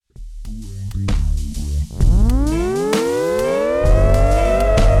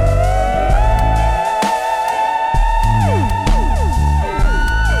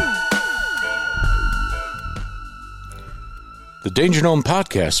Danger Gnome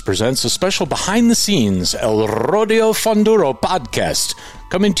Podcast presents a special behind-the-scenes El Rodeo Funduro podcast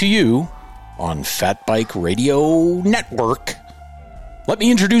coming to you on Fat Bike Radio Network. Let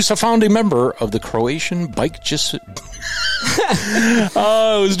me introduce a founding member of the Croatian Bike Gypsy...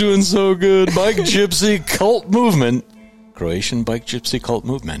 I was doing so good. Bike Gypsy Cult Movement. Croatian Bike Gypsy Cult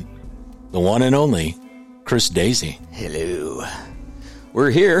Movement. The one and only Chris Daisy. Hello. We're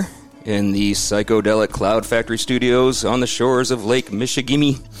here in the psychedelic Cloud Factory studios on the shores of Lake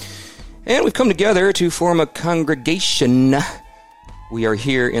Michigamme. And we've come together to form a congregation. We are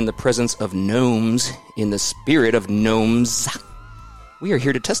here in the presence of gnomes, in the spirit of gnomes. We are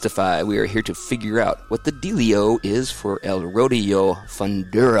here to testify. We are here to figure out what the dealio is for El Rodeo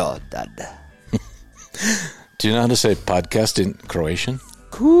Funduro. Do you know how to say podcast in Croatian?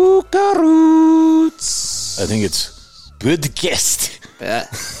 Kukaruts. I think it's podcast.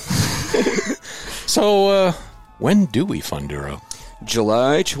 So, when do we Funduro?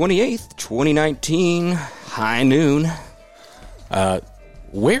 July 28th, 2019, high noon.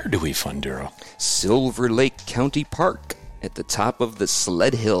 Where do we Funduro? Silver Lake County Park at the top of the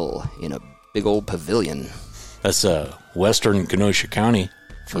Sled Hill in a big old pavilion. That's western Kenosha County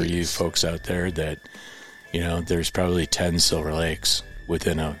for you folks out there that, you know, there's probably 10 Silver Lakes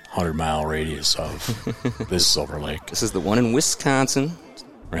within a 100-mile radius of this Silver Lake. This is the one in Wisconsin.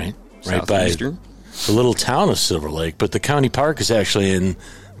 Right by the little town of Silver Lake, but the county park is actually in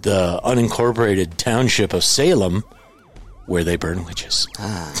the unincorporated township of Salem, where they burn witches.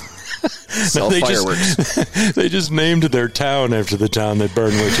 Sell fireworks. They just named their town after the town that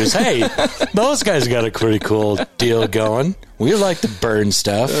burned witches. Hey, those guys got a pretty cool deal going. We like to burn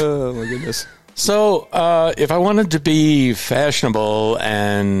stuff. Oh, my goodness. So, if I wanted to be fashionable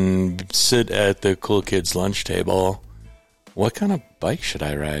and sit at the cool kids' lunch table, what kind of bike should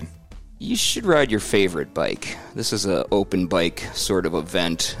I ride? You should ride your favorite bike. This is an open bike sort of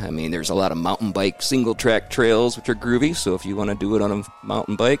event. I mean, there's a lot of mountain bike single-track trails, which are groovy, so if you want to do it on a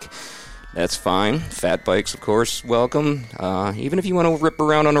mountain bike, that's fine. Fat bikes, of course, welcome. Even if you want to rip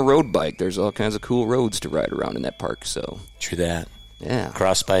around on a road bike, there's all kinds of cool roads to ride around in that park. So True that. Yeah.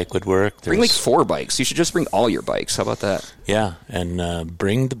 Cross bike would work. Bring like 4 bikes. You should just bring all your bikes. How about that? Yeah, and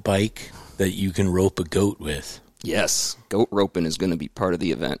bring the bike that you can rope a goat with. Yes, goat roping is going to be part of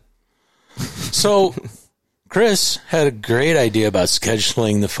the event. So, Chris had a great idea about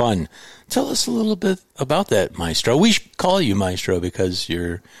scheduling the fun. Tell us a little bit about that, Maestro. We should call you Maestro because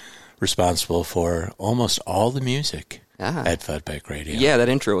you're responsible for almost all the music at Fat Bike Radio. Yeah, that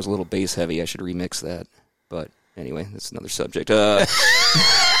intro was a little bass heavy. I should remix that. But anyway, that's another subject.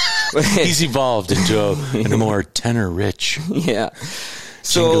 He's evolved into a more tenor-rich,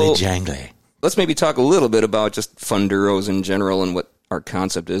 jingly-jangly. Let's maybe talk a little bit about just Funduros in general and what our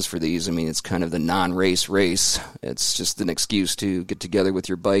concept is for these. I mean, it's kind of the non-race race. It's just an excuse to get together with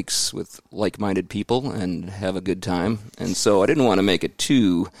your bikes with like-minded people and have a good time. And so I didn't want to make it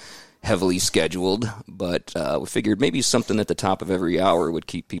too heavily scheduled, but we figured maybe something at the top of every hour would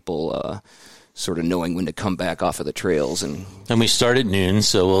keep people sort of knowing when to come back off of the trails. And we start at noon,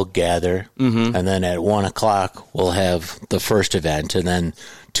 so we'll gather, and then at 1 o'clock we'll have the first event, and then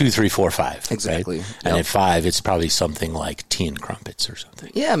 2, 3, 4, 5. Exactly. Right? And at 5, it's probably something like tea and crumpets or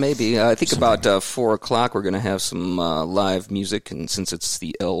something. Yeah, maybe. I think about 4 o'clock we're going to have some live music, and since it's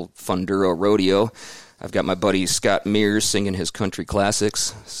the El Funduro Rodeo, I've got my buddy Scott Mears singing his country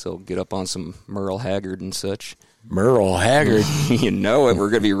classics, so get up on some Merle Haggard and such. Merle Haggard. You know it. We're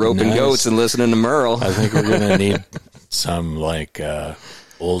going to be roping goats and listening to Merle. I think we're going to need some, like,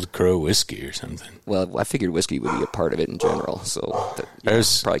 Old Crow whiskey or something. Well, I figured whiskey would be a part of it in general, so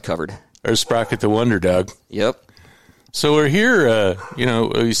that's probably covered. There's Sprocket the Wonder Dog. Yep. So we're here,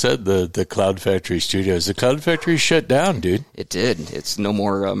 we said the Cloud Factory studios. The Cloud Factory shut down, dude. It did. It's no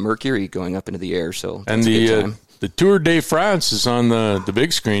more mercury going up into the air, so that's a good time. The Tour de France is on the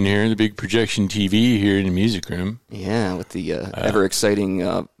big screen here, the big projection TV here in the music room. Yeah, with the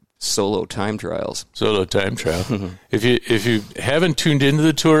ever-exciting solo time trials. Solo time trial. If you haven't tuned into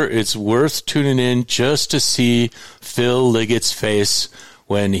the tour, it's worth tuning in just to see Phil Liggett's face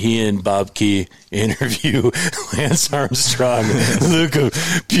when he and Bob Key interview Lance Armstrong. Look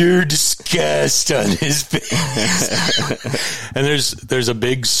of pure disgust on his face. And there's a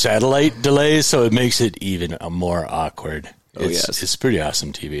big satellite delay, so it makes it even more awkward. It's pretty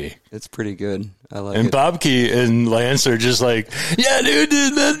awesome TV. It's pretty good. I like it. And Bob Key and Lance are just like, yeah, dude,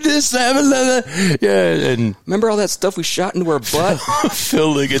 this, yeah. And remember all that stuff we shot into our butt?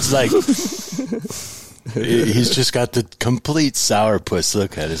 Phil Liggett's like... He's just got the complete sourpuss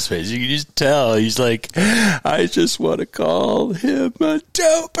look on his face. You can just tell. He's like, I just want to call him a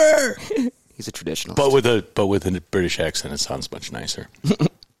doper. He's a traditionalist. But with a British accent, it sounds much nicer.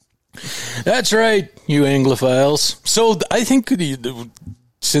 That's right, you Anglophiles. So I think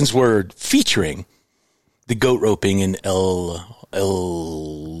since we're featuring the goat roping in El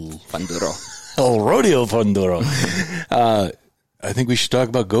Funduro. El Rodeo Funduro, I think we should talk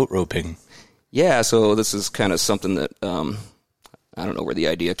about goat roping. Yeah, so this is kind of something that I don't know where the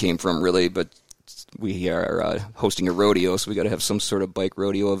idea came from, really, but we are hosting a rodeo, so we got to have some sort of bike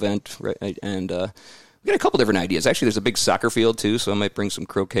rodeo event, right? And we got a couple different ideas. Actually, there's a big soccer field too, so I might bring some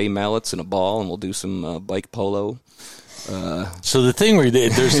croquet mallets and a ball, and we'll do some bike polo. So the thing where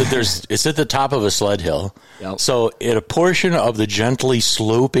there's it's at the top of a sled hill. Yep. So at a portion of the gently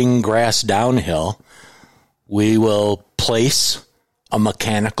sloping grass downhill, we will place a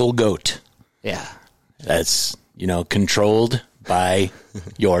mechanical goat. Yeah. That's, controlled by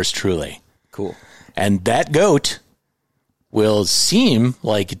yours truly. Cool. And that goat will seem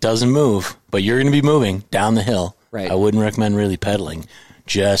like it doesn't move, but you're going to be moving down the hill. Right. I wouldn't recommend really pedaling.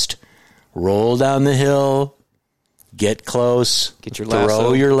 Just roll down the hill, get close, get your lasso.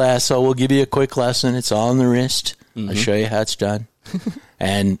 Throw your lasso. We'll give you a quick lesson. It's on the wrist. Mm-hmm. I'll show you how it's done.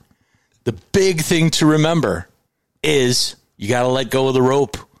 And the big thing to remember is you got to let go of the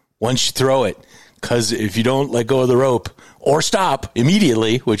rope once you throw it. Because if you don't let go of the rope or stop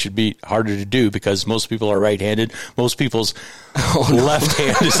immediately, which would be harder to do because most people are right-handed, most people's left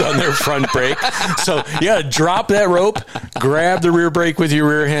hand is on their front brake. So you got to drop that rope, grab the rear brake with your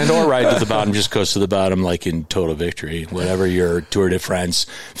rear hand, or ride to the bottom, just coast to the bottom like in Total Victory, whatever your Tour de France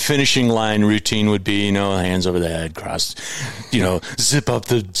finishing line routine would be, hands over the head, cross, zip up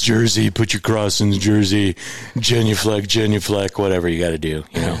the jersey, put your cross in the jersey, genuflect, whatever you got to do,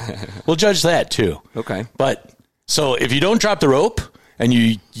 We'll judge that too. Okay. But so if you don't drop the rope and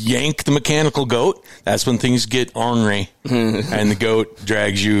you yank the mechanical goat, that's when things get ornery and the goat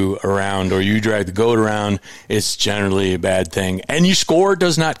drags you around, or you drag the goat around. It's generally a bad thing. And your score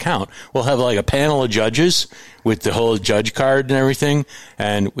does not count. We'll have like a panel of judges with the whole judge card and everything.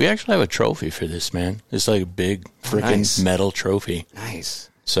 And we actually have a trophy for this, man. It's like a big freaking metal trophy. Nice.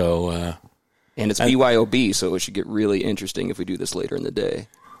 So, and it's BYOB, so it should get really interesting if we do this later in the day.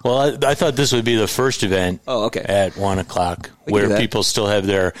 Well, I thought this would be the first event at 1 o'clock where people still have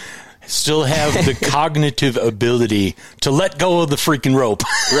the cognitive ability to let go of the freaking rope.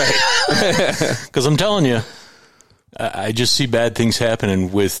 Right. Because I'm telling you, I just see bad things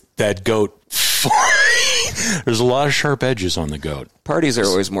happening with that goat. There's a lot of sharp edges on the goat. Parties are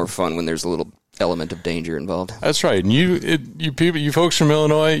always more fun when there's a little element of danger involved. That's right. And you people, you folks from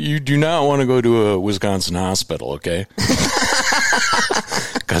Illinois, you do not want to go to a Wisconsin hospital, okay?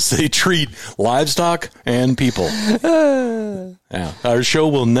 Because they treat livestock and people. Yeah. Our show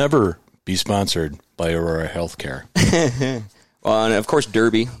will never be sponsored by Aurora Healthcare. Well, and of course,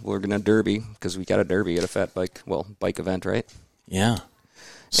 Derby. We're going to Derby because we got a Derby at a fat bike event, right? Yeah.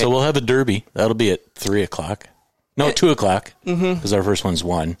 So we'll have a Derby. That'll be at 3 o'clock. No, 2 o'clock. Because our first one's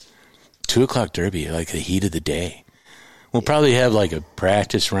 1. 2 o'clock Derby, like the heat of the day. We'll probably have like a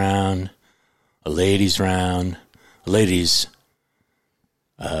practice round, a ladies round, a ladies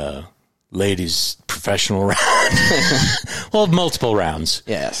professional round. We'll have multiple rounds.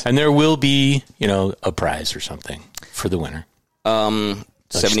 Yes. And there will be, a prize or something for the winner.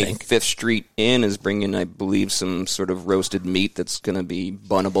 75th Street Inn is bringing, I believe, some sort of roasted meat that's going to be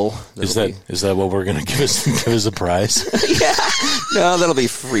bunnable. Is that what we're going to give us a prize? Yeah. No, that'll be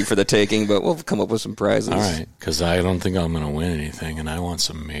free for the taking, but we'll come up with some prizes. All right, because I don't think I'm going to win anything, and I want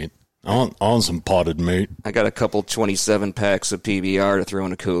some meat. I want some potted meat. I got a couple 27 packs of PBR to throw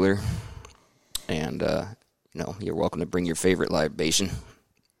in a cooler. And, you're welcome to bring your favorite libation.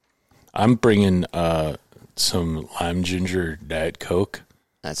 I'm bringing some lime ginger Diet Coke.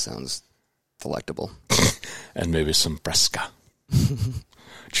 That sounds delectable. And maybe some Fresca.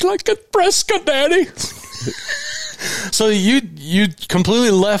 Would you like a Fresca, Daddy? So you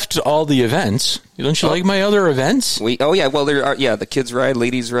completely left all the events. Don't you like my other events? Well, there are, the kids ride,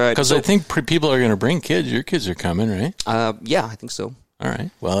 ladies ride. Because I think people are going to bring kids. Your kids are coming, right? Yeah, I think so. All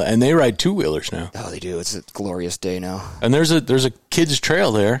right. Well, and they ride two-wheelers now. Oh, they do. It's a glorious day now. And there's a kids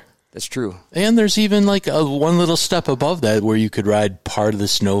trail there. That's true. And there's even like one little step above that where you could ride part of the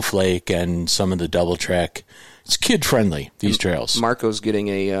Snowflake and some of the double track. It's kid-friendly, these trails. Marco's getting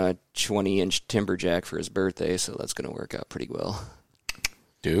a 20-inch timberjack for his birthday, so that's going to work out pretty well.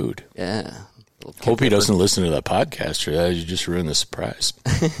 Dude. Yeah. Hope he doesn't listen to that podcast, or that you just ruined the surprise.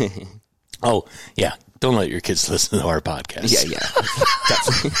 Oh, yeah. Don't let your kids listen to our podcast. Yeah.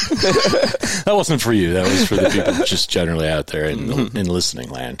 Definitely. That wasn't for you. That was for the people just generally out there in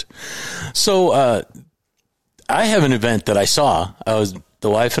listening land. So I have an event that I saw. I was the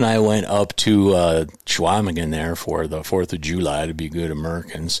wife and I went up to Chequamegon there for the 4th of July to be good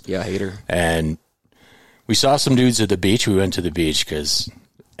Americans. Yeah, I hate her. And we saw some dudes at the beach. We went to the beach because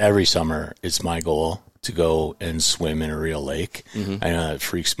every summer it's my goal to go and swim in a real lake. I know it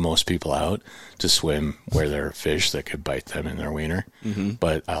freaks most people out to swim where there are fish that could bite them in their wiener,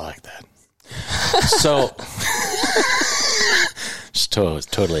 but I like that. So, just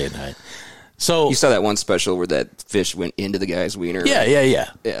totally at night. So you saw that one special where that fish went into the guy's wiener. Yeah.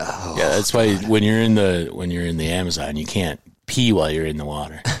 Oh, Yeah, that's why when you're in the Amazon, you can't pee while you're in the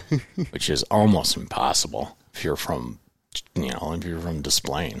water, which is almost impossible if you're from Des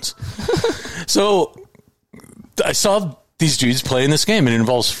Plaines. So I saw these dudes playing this game, and it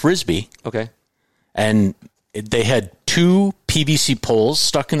involves Frisbee. Okay. And they had 2 PVC poles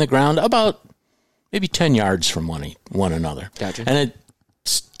stuck in the ground about maybe 10 yards from one another. Gotcha. And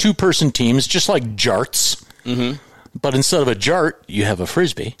it's 2-person teams, just like jarts. But instead of a jart, you have a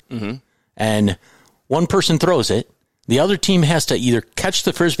Frisbee. And one person throws it. The other team has to either catch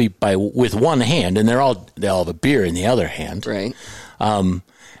the Frisbee with one hand, and they all have a beer in the other hand. Right.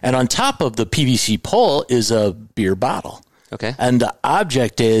 And on top of the PVC pole is a beer bottle. Okay. And the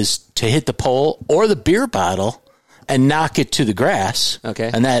object is to hit the pole or the beer bottle and knock it to the grass. Okay.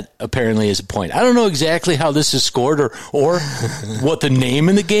 And that apparently is a point. I don't know exactly how this is scored or what the name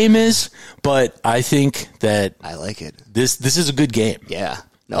in the game is, but I think that I like it. This is a good game. Yeah.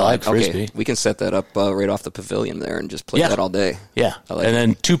 No, I like Frisbee. Okay. We can set that up right off the pavilion there and just play that all day. Yeah. I and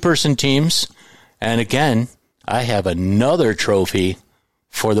then 2-person teams. And again, I have another trophy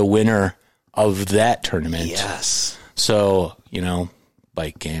for the winner of that tournament. Yes. So,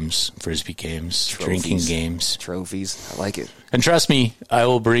 bike games, Frisbee games, drinking games. Trophies. I like it. And trust me, I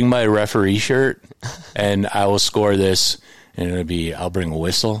will bring my referee shirt and I will score this. And I'll bring a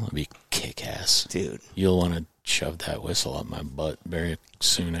whistle. It'll be kick-ass. Dude. You'll want to shove that whistle up my butt very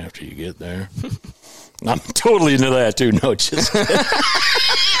soon after you get there. I'm totally into that, too. No, just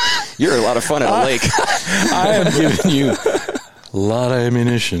You're a lot of fun at a lake. I am giving you a lot of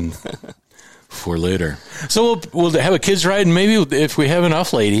ammunition for later. So we'll have a kids ride, and maybe if we have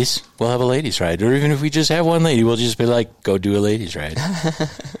enough ladies, we'll have a ladies ride. Or even if we just have one lady, we'll just be like, go do a ladies ride.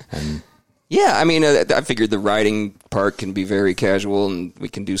 And yeah, I mean, I figured the riding part can be very casual, and we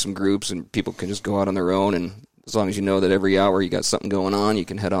can do some groups, and people can just go out on their own. And as long as you know that every hour you got something going on, you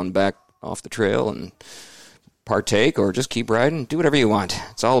can head on back off the trail and partake, or just keep riding. Do whatever you want.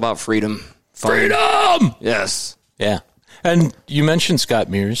 It's all about freedom. Fun. Freedom! Yes. Yeah. And you mentioned Scott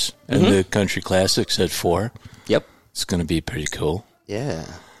Mears and the Country Classics at 4. Yep. It's going to be pretty cool. Yeah.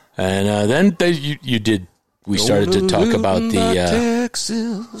 And then you did. We started to talk about the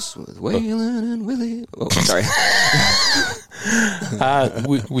Texas with Waylon and Willie. Oh, sorry.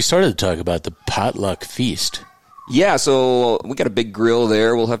 we started to talk about the potluck feast. Yeah, so we got a big grill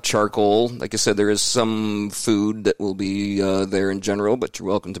there. We'll have charcoal. Like I said, there is some food that will be there in general, but you're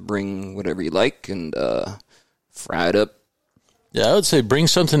welcome to bring whatever you like and fry it up. Yeah, I would say bring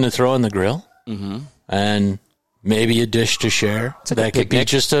something to throw on the grill, and maybe a dish to share. Like that could be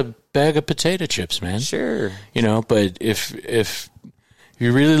just a bag of potato chips, man. Sure. But if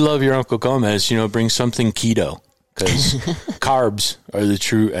you really love your Uncle Gomez, bring something keto, because carbs are the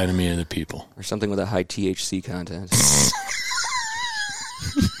true enemy of the people. Or something with a high THC content.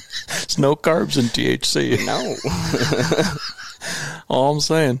 There's no carbs in THC. No. All I'm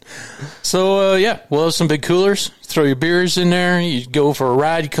saying. So, we'll have some big coolers. Throw your beers in there. You go for a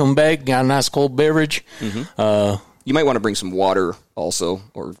ride. You come back. Got a nice cold beverage. You might want to bring some water also,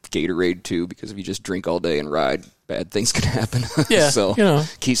 or Gatorade too, because if you just drink all day and ride, bad things can happen. Yeah. So,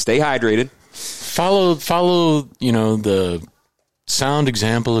 stay hydrated. Follow, the sound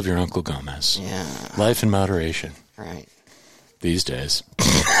example of your Uncle Gomez. Yeah. Life in moderation. Right. These days.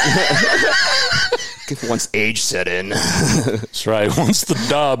 Once age set in. That's right. Once the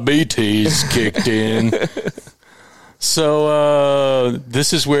diabetes kicked in. So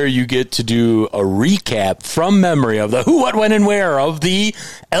this is where you get to do a recap from memory of the who, what, when, and where of the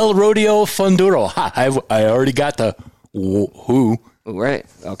El Rodeo Funduro. I already got the who. Right.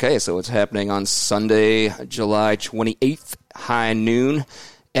 Okay, so it's happening on Sunday, July 28th, high noon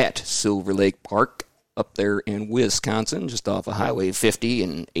at Silver Lake Park up there in Wisconsin, just off of Highway 50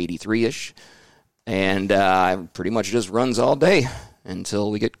 and 83-ish. And pretty much just runs all day until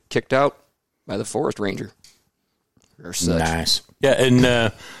we get kicked out by the forest ranger or such. Nice. Yeah, and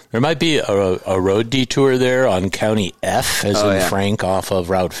there might be a road detour there on County F, as in Frank, off of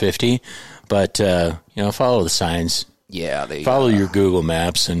Route 50. But, follow the signs. Yeah. Follow your Google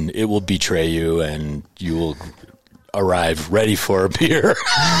Maps, and it will betray you, and you will arrive ready for a beer.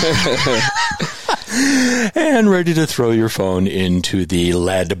 and ready to throw your phone into the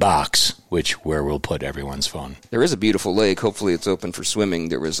lead box, where we'll put everyone's phone. There is a beautiful lake. Hopefully it's open for swimming.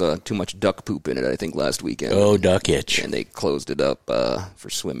 There was too much duck poop in it, I think, last weekend. Oh, duck itch. And they closed it up for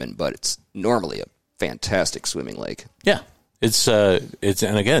swimming, but it's normally a fantastic swimming lake. Yeah. It's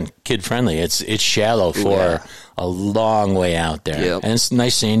and again, kid friendly. It's shallow for a long way out there. Yep. And it's a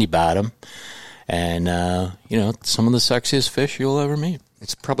nice sandy bottom. And, some of the sexiest fish you'll ever meet.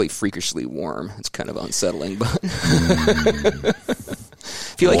 It's probably freakishly warm. It's kind of unsettling, but if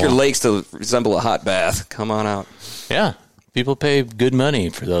you like your lakes to resemble a hot bath, come on out. Yeah. People pay good money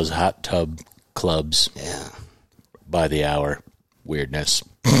for those hot tub clubs. Yeah. By the hour. Weirdness.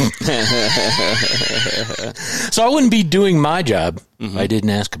 So I wouldn't be doing my job if I didn't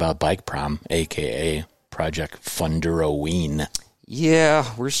ask about Bike Prom, a.k.a. Project Funduro-ween. Yeah,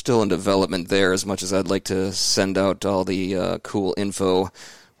 we're still in development there as much as I'd like to send out all the cool info.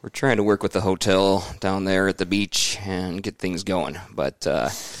 We're trying to work with the hotel down there at the beach and get things going. But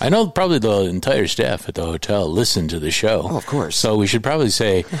I know probably the entire staff at the hotel listened to the show. Oh, of course. So we should probably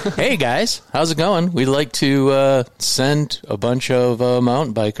say, hey, guys, how's it going? We'd like to send a bunch of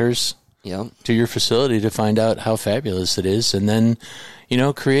mountain bikers to your facility to find out how fabulous it is. And then,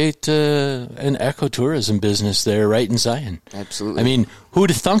 create an ecotourism business there right in Zion. Absolutely. I mean,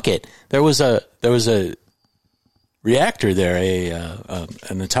 who'd thunk it? There was a reactor there,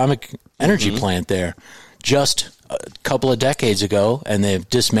 an atomic energy plant there just a couple of decades ago, and they've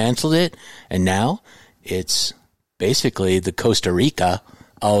dismantled it, and now it's basically the Costa Rica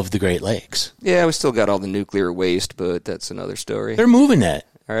of the Great Lakes. Yeah, we still got all the nuclear waste, but that's another story. They're moving that.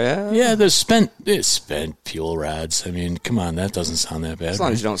 Oh, yeah? Yeah, there's spent fuel rods. I mean, come on, that doesn't sound that bad. As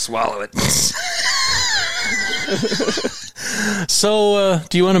long as you don't swallow it. So,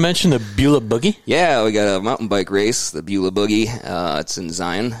 do you want to mention the Beulah Boogie? Yeah, we got a mountain bike race, the Beulah Boogie. It's in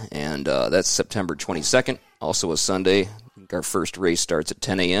Zion, and that's September 22nd, also a Sunday. Our first race starts at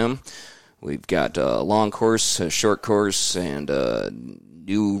 10 a.m. We've got a long course, a short course, and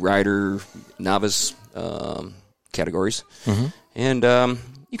new rider, novice categories. And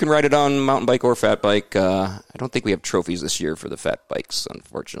you can ride it on mountain bike or fat bike. I don't think we have trophies this year for the fat bikes,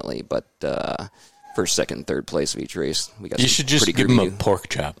 unfortunately, but first, second, third place of each race. We got. You should just give them a pork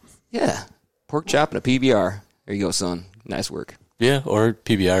chop. Yeah, pork chop and a PBR. There you go, son. Nice work. Yeah, or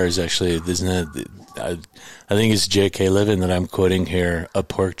PBR is actually, isn't it? I think it's J.K. Livin that I'm quoting here, a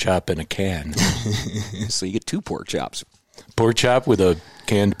pork chop in a can. So you get 2 pork chops. Pork chop with a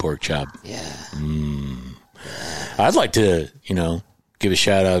canned pork chop. Yeah. I'd like to, give a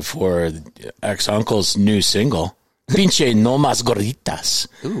shout out for ex-uncle's new single, Pinche No Mas Gorditas.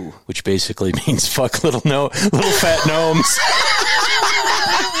 Ooh. Which basically means fuck little fat gnomes.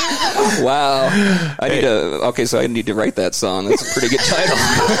 Wow. I need to write that song. That's a pretty good title.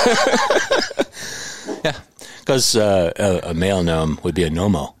 Yeah. Because a male gnome would be a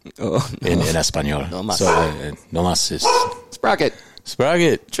gnomo in Espanol. No mas. So no mas is... Sprocket.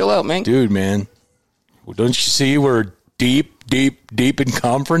 Chill out, man. Dude, man. Don't you see we're deep in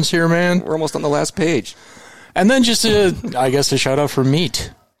conference here, man? We're almost on the last page. And then just, I guess, a shout-out for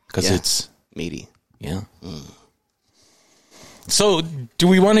meat. Because it's... meaty. Yeah. So, do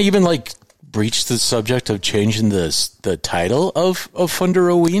we want to even, breach the subject of changing the title of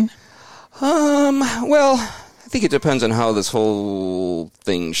Funduro-ween? Well, I think it depends on how this whole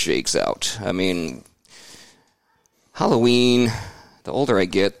thing shakes out. I mean, Halloween, the older I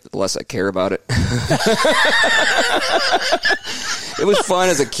get, the less I care about it. It was fun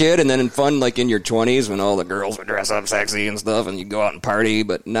as a kid, and then fun in your 20s when all the girls would dress up sexy and stuff, and you go out and party,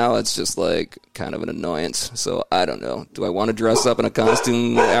 but now it's just kind of an annoyance. So I don't know. Do I want to dress up in a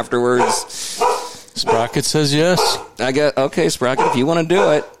costume afterwards? Sprocket says yes. Okay, Sprocket, if you want to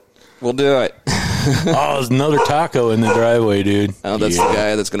do it, we'll do it. Oh, there's another taco in the driveway, dude. Oh, that's the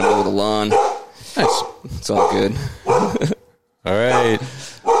guy that's going to mow the lawn. Nice. It's all good. All right.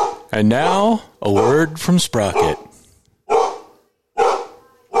 And now, a word from Sprocket.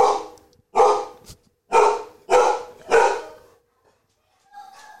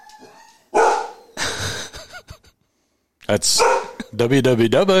 That's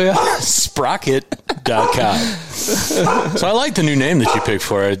www.sprocket.com. So I like the new name that you picked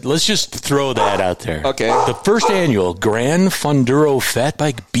for it. Let's just throw that out there. Okay. The first annual Grand Funduro Fat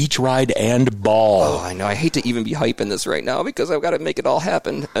Bike Beach Ride and Ball. Oh, I know. I hate to even be hyping this right now because I've got to make it all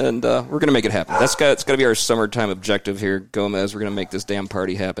happen, and we're going to make it happen. It's got to be our summertime objective here, Gomez. We're going to make this damn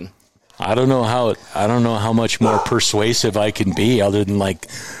party happen. I don't know how much more persuasive I can be other than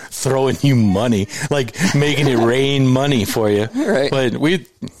throwing you money, making it rain money for you. All right. But we're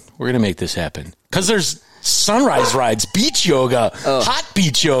going to make this happen. Because sunrise rides, beach yoga, hot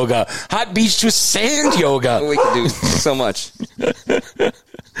beach yoga, hot beach with sand yoga. We could do so much.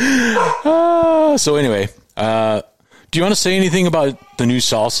 So anyway, do you want to say anything about the new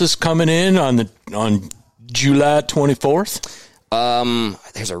salsas coming in on July 24th?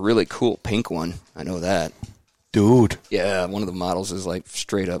 There's a really cool pink one. I know that. Dude. Yeah, one of the models is like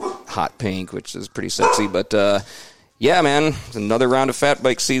straight up hot pink, which is pretty sexy. But yeah, man, another round of fat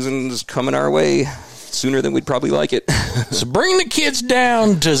bike season is coming our way sooner than we'd probably like it. So bring the kids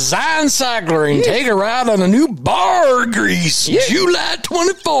down to Zion Cycler and take a ride on a new bar grease, July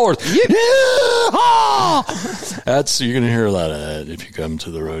 24th. You're going to hear a lot of that if you come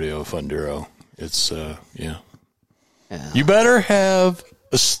to the Rodeo Funduro. It's, yeah. You better have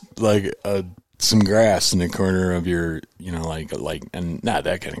some grass in the corner of your, and not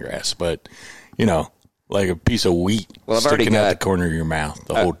that kind of grass, but, like a piece of wheat sticking out the corner of your mouth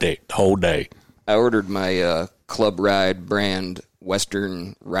the whole day. I ordered my Club Ride brand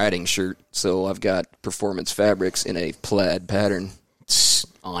Western riding shirt, so I've got Performance Fabrics in a plaid pattern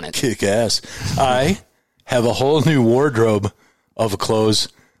on it. Kick ass. I have a whole new wardrobe of clothes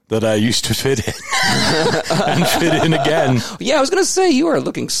that I used to fit in and fit in again. Yeah, I was going to say, you are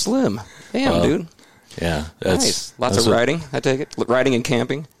looking slim. Damn, dude. Yeah. Nice. Lots of riding, I take it. Riding and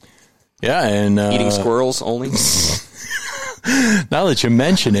camping. Yeah, and... eating squirrels only. Now that you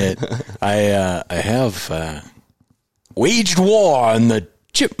mention it, I have waged war on the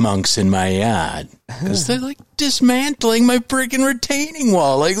chipmunks in my yard because they're like dismantling my freaking retaining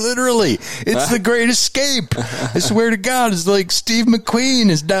wall. Like literally, it's the Great Escape. I swear to God, it's like Steve McQueen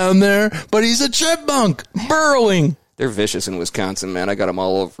is down there, but he's a chipmunk burrowing. They're vicious in Wisconsin, man. I got them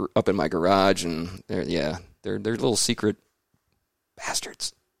all up in my garage, and they're little secret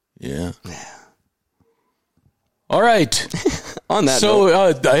bastards. Yeah. All right. On that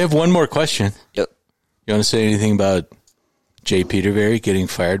note. I have one more question. Yep. You want to say anything about Jay Peterberry getting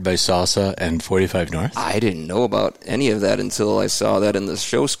fired by Salsa and 45 North? I didn't know about any of that until I saw that in the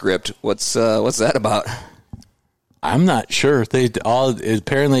show script. What's that about? I'm not sure. It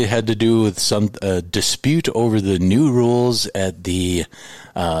apparently had to do with some dispute over the new rules at the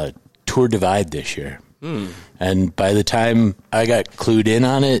Tour Divide this year. And by the time I got clued in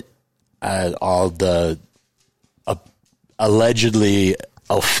on it, all the allegedly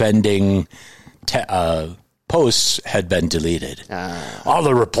offending posts had been deleted. All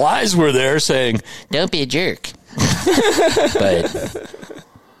the replies were there saying, "Don't be a jerk." But,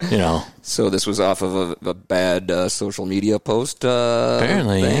 So this was off of a bad social media post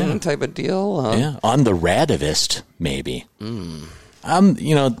apparently, thing, type of deal? Yeah, on the Radivist, maybe.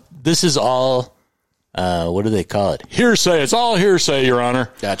 This is all, what do they call it? Hearsay. It's all hearsay, Your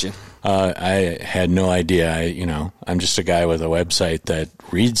Honor. Gotcha. I had no idea. I'm just a guy with a website that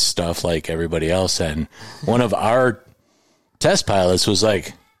reads stuff like everybody else. And one of our test pilots was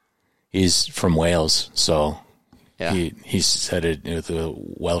like, he's from Wales. So he said it with a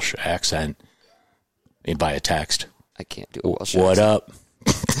Welsh accent by a text. I can't do a Welsh What accent. up?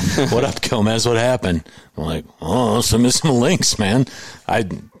 What up, Gomez? What happened? I'm like, some links, man. I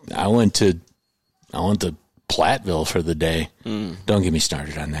went to Platteville for the day. Don't get me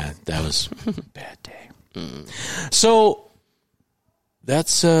started on that. That was a bad day. So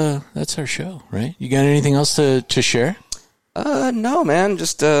that's our show, right? You got anything else to share? No, man.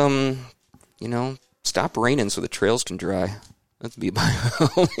 Just stop raining so the trails can dry. That'd be my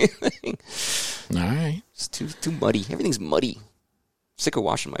only thing. All right. It's too muddy. Everything's muddy. Sick of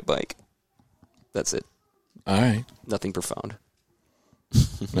washing my bike. That's it. All right. Nothing profound.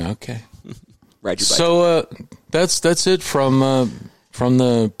 Okay. Ride your bike. So that's it from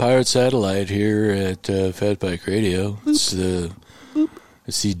the Pirate Satellite here at Fat Bike Radio. It's the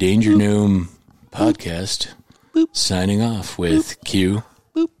Danger Gnome podcast. Signing off with Q,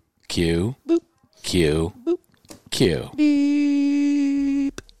 Q, Q, Q.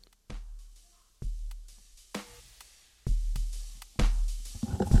 Beep.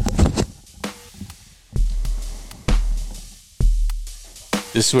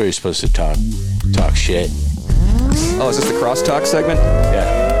 This is where you're supposed to talk shit. Oh, is this the crosstalk segment?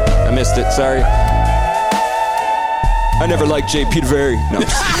 Yeah. I missed it. Sorry. I never liked Jay Peterberry. No.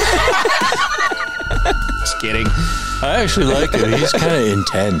 Just kidding. I actually like him. He's kind of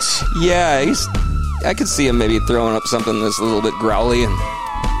intense. Yeah, I could see him maybe throwing up something that's a little bit growly and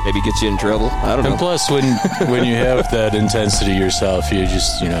maybe get you in trouble. I don't know. And plus, when you have that intensity yourself, you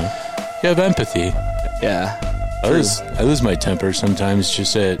just, you have empathy. Yeah. I lose my temper sometimes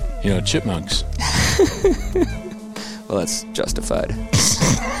just at, chipmunks. Well, that's justified.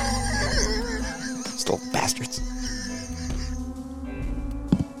 Still bastards.